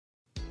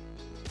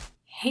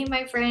Hey,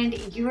 my friend,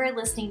 you are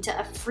listening to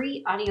a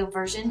free audio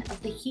version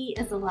of the He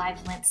is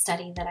Alive Lent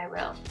study that I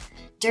wrote.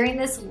 During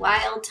this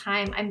wild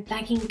time, I'm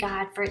begging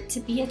God for it to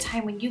be a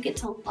time when you get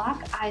to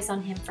lock eyes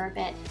on Him for a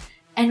bit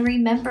and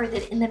remember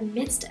that in the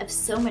midst of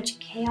so much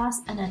chaos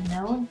and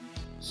unknown,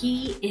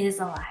 He is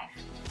alive.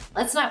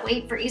 Let's not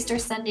wait for Easter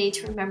Sunday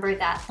to remember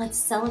that. Let's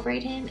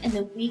celebrate Him in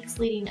the weeks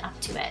leading up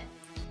to it.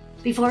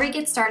 Before we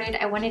get started,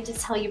 I wanted to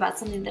tell you about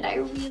something that I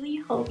really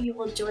hope you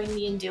will join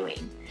me in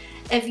doing.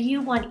 If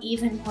you want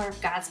even more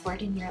of God's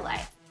Word in your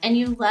life, and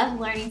you love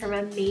learning from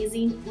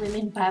amazing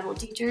women Bible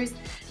teachers,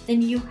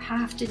 then you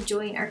have to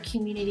join our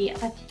community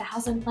of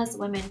 1,000+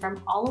 women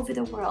from all over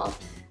the world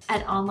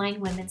at Online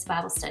Women's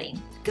Bible Study.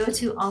 Go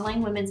to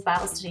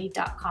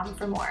onlinewomensbiblestudy.com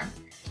for more.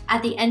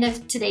 At the end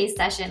of today's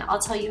session, I'll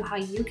tell you how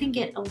you can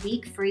get a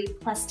week free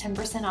plus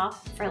 10%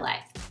 off for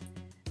life.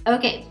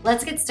 Okay,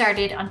 let's get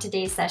started on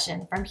today's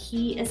session from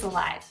He is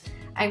Alive.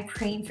 I'm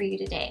praying for you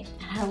today,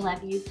 and I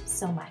love you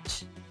so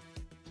much.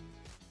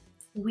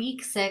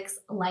 Week 6,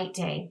 Light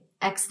Day,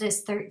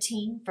 Exodus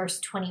 13, verse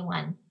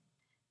 21.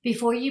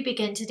 Before you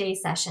begin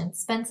today's session,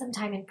 spend some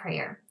time in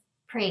prayer.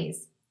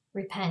 Praise,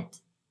 repent,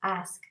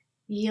 ask,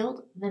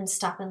 yield, then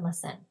stop and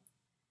listen.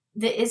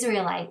 The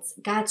Israelites,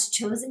 God's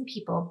chosen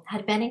people,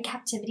 had been in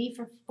captivity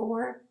for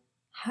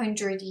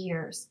 400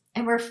 years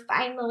and were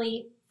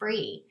finally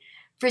free.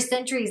 For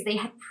centuries, they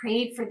had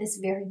prayed for this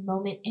very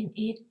moment, and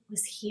it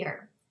was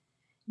here.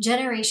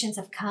 Generations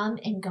have come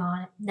and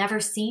gone, never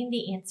seen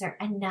the answer,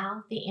 and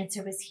now the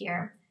answer was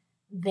here.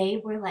 They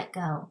were let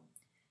go.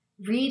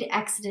 Read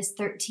Exodus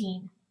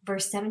 13,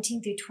 verse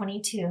 17 through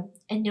 22,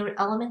 and note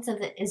elements of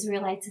the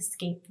Israelites'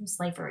 escape from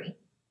slavery.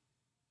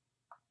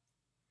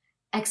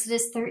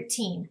 Exodus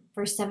 13,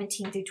 verse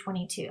 17 through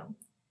 22.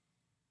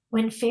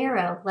 When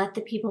Pharaoh let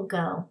the people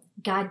go,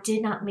 God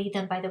did not lead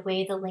them by the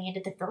way of the land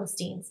of the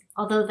Philistines,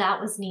 although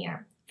that was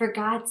near. For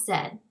God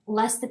said,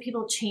 lest the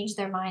people change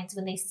their minds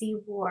when they see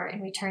war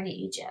and return to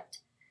Egypt.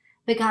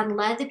 But God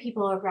led the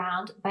people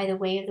around by the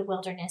way of the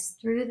wilderness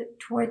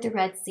toward the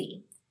Red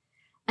Sea.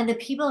 And the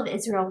people of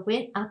Israel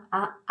went up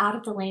out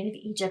of the land of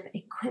Egypt,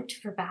 equipped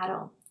for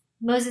battle.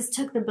 Moses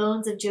took the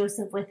bones of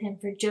Joseph with him,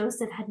 for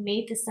Joseph had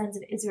made the sons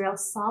of Israel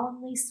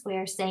solemnly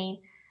swear,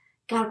 saying,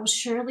 God will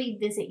surely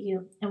visit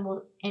you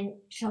and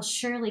shall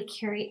surely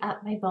carry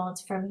up my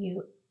bones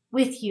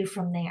with you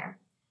from there.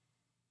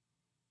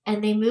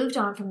 And they moved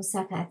on from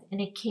Succoth and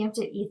encamped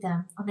at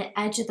Etham on the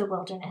edge of the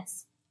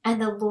wilderness.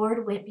 And the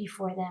Lord went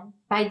before them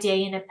by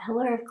day in a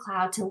pillar of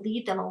cloud to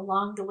lead them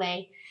along the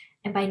way,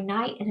 and by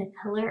night in a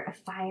pillar of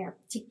fire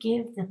to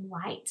give them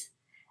light,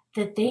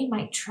 that they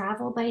might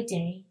travel by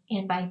day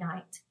and by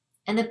night.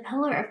 And the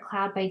pillar of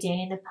cloud by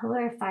day and the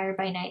pillar of fire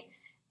by night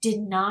did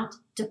not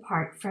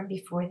depart from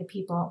before the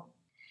people.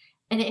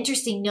 An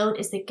interesting note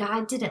is that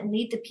God didn't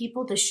lead the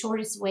people the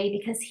shortest way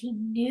because He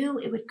knew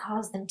it would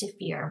cause them to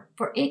fear,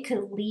 for it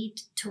could lead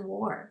to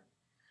war,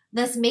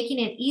 thus making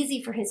it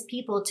easy for His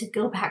people to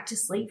go back to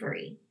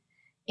slavery.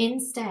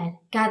 Instead,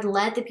 God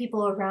led the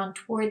people around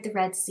toward the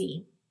Red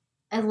Sea.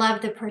 I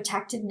love the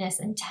protectiveness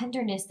and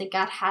tenderness that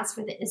God has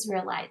for the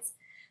Israelites,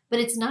 but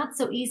it's not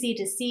so easy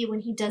to see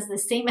when He does the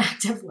same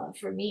act of love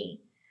for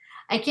me.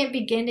 I can't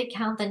begin to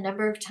count the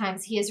number of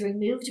times He has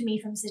removed me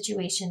from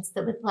situations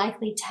that would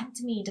likely tempt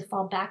me to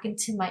fall back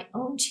into my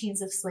own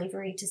chains of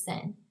slavery to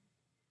sin.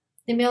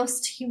 The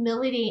most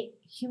humiliating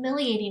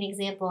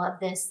example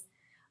of this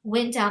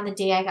went down the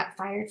day I got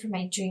fired from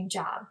my dream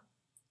job.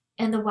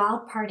 And the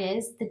wild part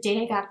is, the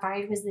day I got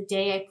fired was the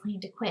day I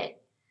planned to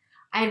quit.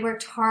 I had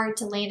worked hard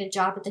to land a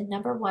job at the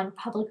 #1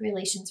 public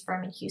relations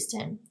firm in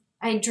Houston.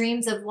 I had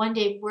dreams of one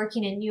day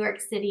working in New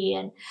York City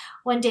and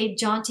one day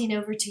jaunting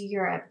over to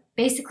Europe.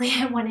 Basically,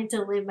 I wanted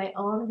to live my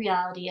own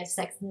reality of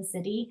Sex and the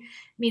City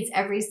meets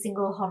every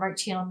single Hallmark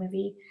Channel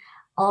movie,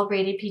 all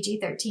rated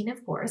PG-13,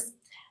 of course.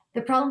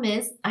 The problem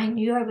is, I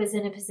knew I was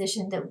in a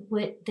position that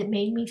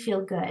made me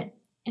feel good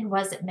and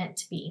wasn't meant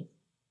to be.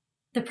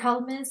 The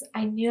problem is,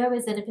 I knew I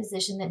was in a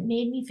position that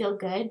made me feel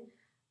good,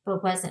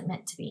 but wasn't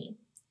meant to be.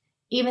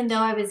 Even though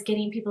I was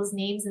getting people's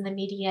names in the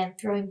media and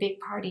throwing big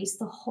parties,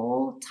 the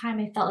whole time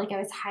I felt like I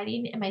was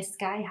hiding in my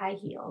sky-high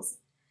heels.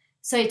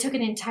 So I took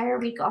an entire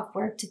week off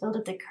work to build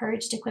up the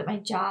courage to quit my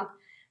job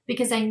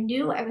because I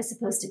knew I was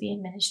supposed to be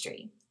in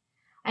ministry.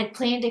 I'd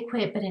planned to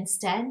quit, but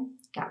instead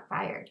got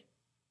fired.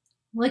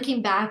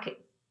 Looking back,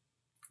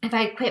 if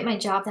I had quit my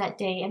job that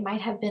day, it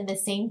might have been the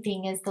same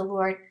thing as the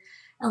Lord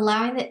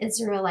allowing the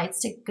Israelites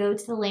to go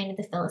to the land of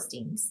the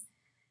Philistines.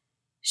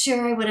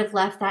 Sure, I would have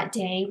left that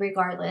day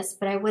regardless,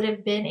 but I would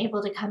have been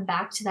able to come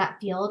back to that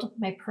field,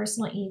 my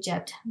personal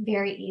Egypt,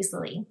 very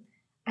easily.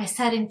 I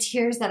sat in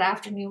tears that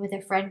afternoon with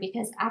a friend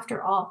because,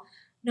 after all,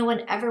 no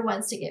one ever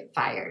wants to get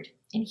fired.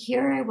 And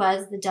here I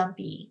was, the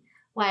dumpy.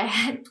 Why, I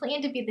had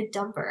planned to be the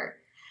dumper.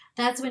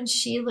 That's when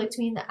she looked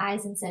me in the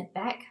eyes and said,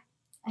 Beck,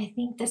 I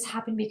think this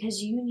happened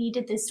because you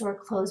needed this door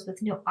closed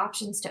with no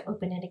options to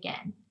open it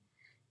again.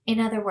 In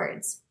other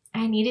words,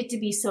 I needed to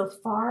be so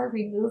far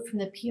removed from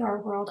the PR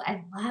world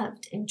I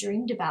loved and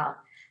dreamed about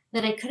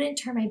that I couldn't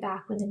turn my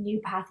back when the new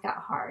path got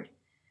hard.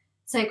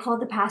 So I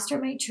called the pastor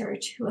of my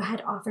church who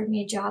had offered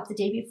me a job the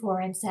day before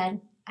and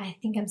said, I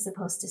think I'm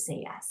supposed to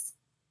say yes.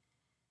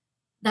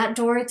 That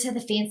door to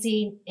the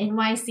fancy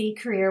NYC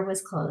career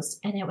was closed,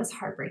 and it was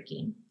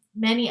heartbreaking.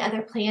 Many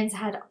other plans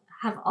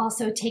have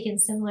also taken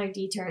similar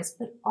detours,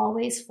 but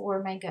always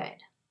for my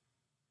good.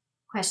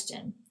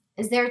 Question: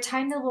 is there a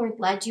time the Lord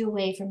led you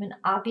away from an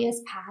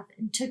obvious path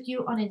and took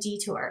you on a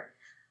detour?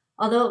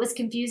 Although it was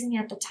confusing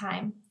at the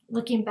time,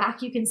 looking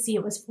back, you can see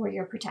it was for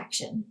your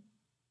protection.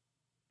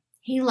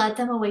 He led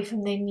them away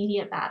from the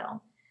immediate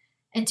battle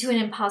into an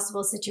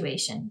impossible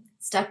situation,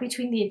 stuck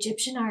between the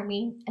Egyptian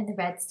army and the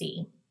Red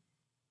Sea.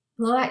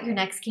 Blow out your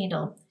next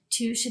candle.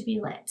 2 should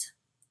be lit.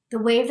 The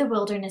way of the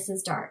wilderness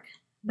is dark,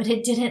 but he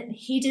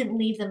didn't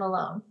leave them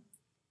alone.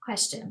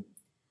 Question: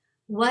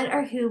 what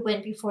or who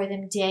went before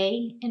them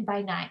day and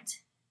by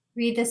night?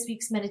 Read this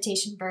week's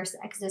meditation verse,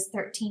 Exodus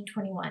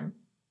 13:21.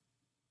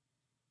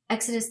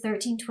 Exodus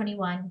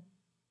 13:21.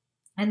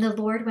 And the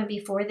Lord went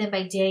before them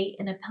by day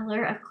in a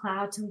pillar of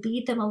cloud to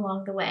lead them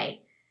along the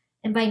way,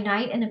 and by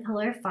night in a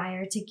pillar of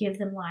fire to give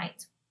them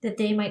light, that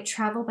they might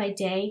travel by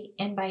day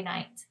and by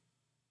night.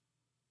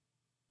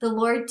 The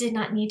Lord did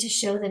not need to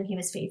show them he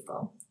was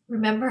faithful.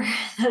 Remember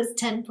those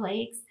 10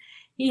 plagues?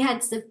 He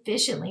had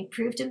sufficiently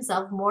proved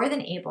himself more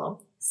than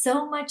able,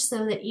 so much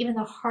so that even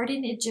the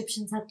hardened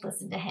Egyptians had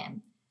listened to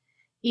him.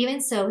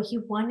 Even so, he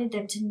wanted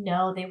them to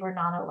know they were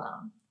not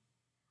alone.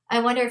 I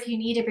wonder if you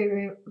need to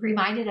be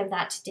reminded of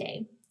that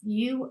today.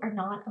 You are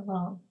not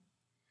alone.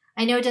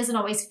 I know it doesn't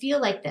always feel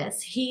like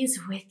this.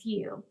 He's with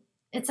you.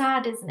 It's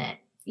odd, isn't it?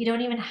 You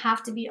don't even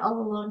have to be all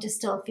alone to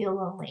still feel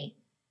lonely.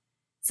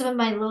 Some of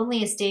my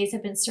loneliest days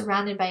have been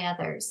surrounded by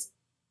others.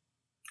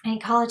 In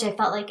college, I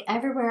felt like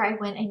everywhere I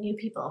went, I knew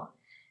people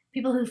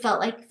who felt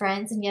like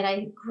friends, and yet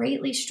I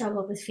greatly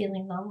struggled with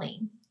feeling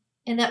lonely.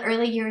 In the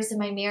early years of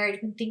my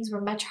marriage, when things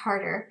were much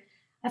harder,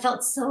 I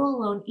felt so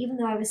alone, even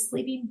though I was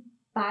sleeping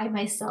by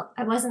myself.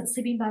 I wasn't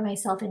sleeping by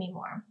myself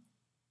anymore.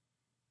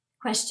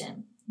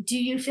 Question: do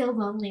you feel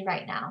lonely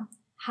right now?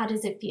 How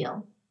does it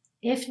feel?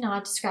 If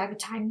not, describe a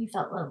time you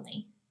felt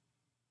lonely.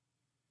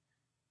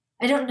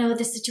 I don't know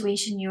the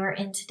situation you are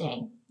in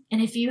today,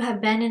 and if you have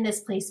been in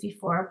this place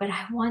before, but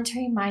I want to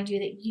remind you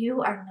that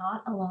you are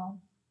not alone.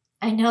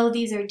 I know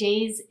there are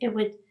days it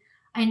would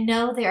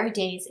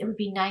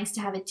be nice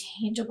to have a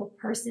tangible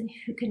person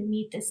who could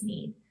meet this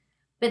need,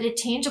 but a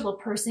tangible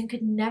person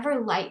could never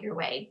light your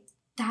way.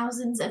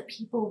 Thousands of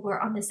people were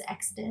on this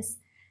exodus,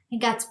 and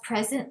God's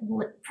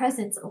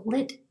presence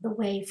lit the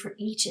way for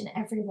each and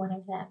every one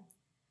of them.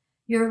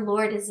 Your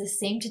Lord is the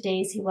same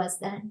today as he was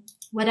then.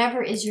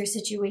 Whatever is your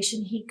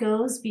situation, he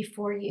goes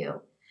before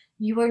you.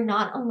 You are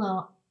not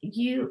alone.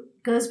 He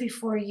goes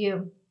before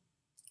you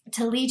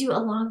to lead you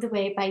along the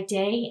way by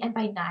day and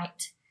by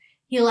night.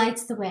 He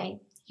lights the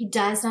way. He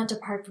does not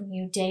depart from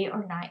you day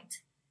or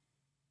night.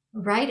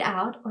 Write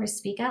out or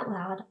speak out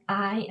loud,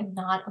 I am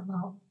not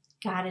alone.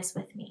 God is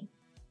with me.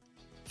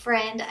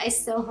 Friend, I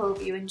so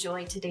hope you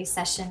enjoyed today's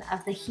session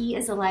of the He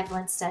is Alive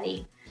Lent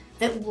study,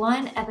 that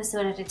one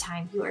episode at a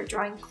time you are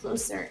drawing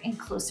closer and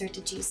closer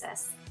to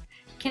Jesus.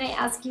 Can I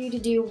ask you to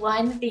do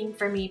one thing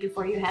for me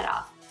before you head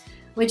off?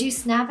 Would you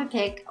snap a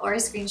pic or a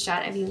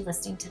screenshot of you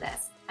listening to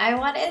this? I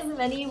want as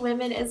many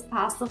women as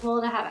possible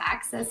to have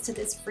access to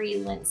this free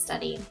Lent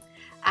study.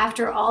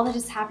 After all that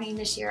is happening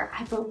this year,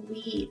 I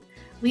believe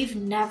we've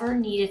never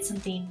needed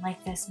something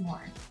like this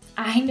more.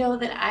 I know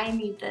that I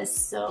need this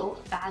so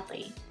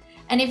badly.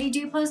 And if you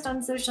do post on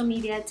social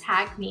media,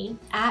 tag me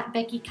at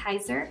Becky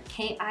Kiser,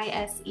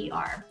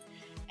 Kiser.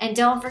 And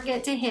don't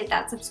forget to hit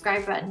that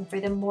subscribe button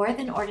for the More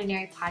Than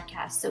Ordinary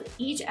podcast so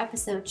each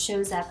episode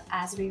shows up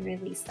as we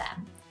release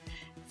them.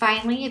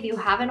 Finally, if you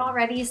haven't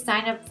already,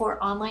 sign up for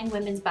Online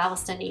Women's Bible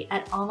Study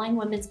at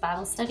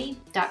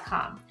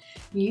onlinewomensbiblestudy.com.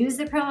 Use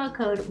the promo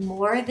code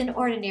More Than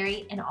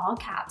Ordinary in all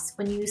caps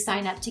when you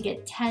sign up to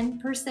get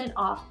 10%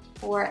 off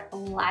for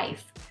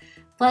life.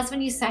 Plus,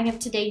 when you sign up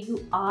today,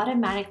 you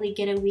automatically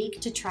get a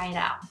week to try it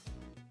out.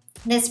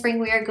 This spring,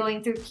 we are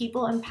going through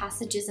people and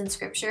passages in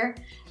Scripture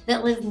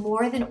that live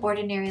more than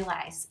ordinary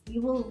lives.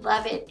 You will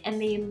love it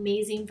and the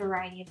amazing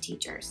variety of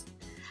teachers.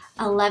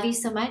 I love you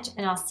so much,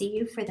 and I'll see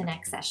you for the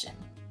next session.